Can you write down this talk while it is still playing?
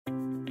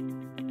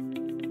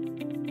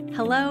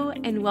Hello,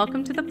 and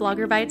welcome to the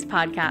Bloggerbytes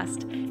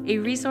Podcast, a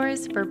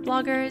resource for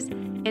bloggers,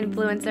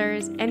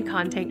 influencers, and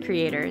content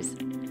creators.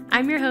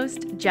 I'm your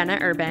host, Jenna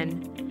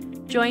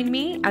Urben. Join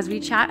me as we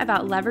chat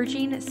about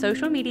leveraging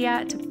social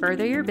media to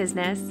further your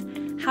business,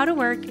 how to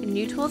work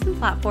new tools and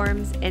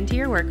platforms into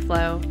your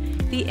workflow,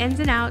 the ins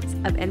and outs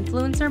of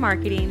influencer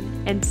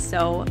marketing, and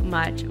so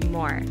much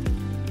more.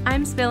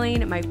 I'm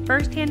spilling my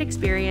firsthand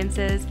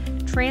experiences,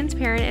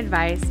 transparent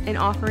advice, and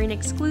offering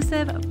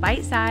exclusive,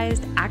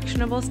 bite-sized,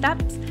 actionable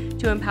steps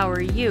to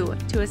empower you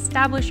to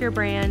establish your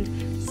brand,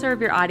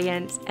 serve your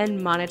audience, and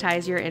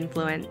monetize your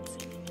influence.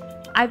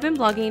 I've been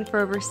blogging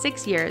for over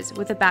 6 years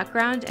with a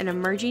background in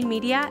emerging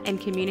media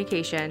and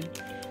communication.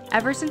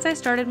 Ever since I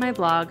started my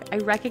blog, I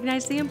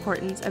recognized the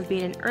importance of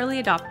being an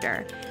early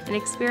adopter and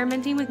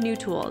experimenting with new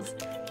tools.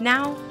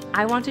 Now,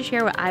 I want to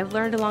share what I've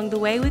learned along the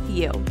way with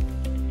you.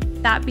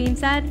 That being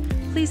said,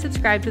 please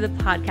subscribe to the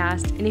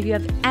podcast, and if you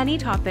have any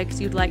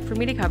topics you'd like for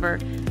me to cover,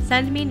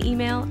 send me an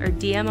email or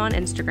DM on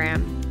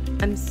Instagram.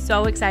 I'm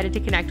so excited to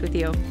connect with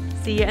you.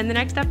 See you in the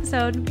next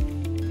episode.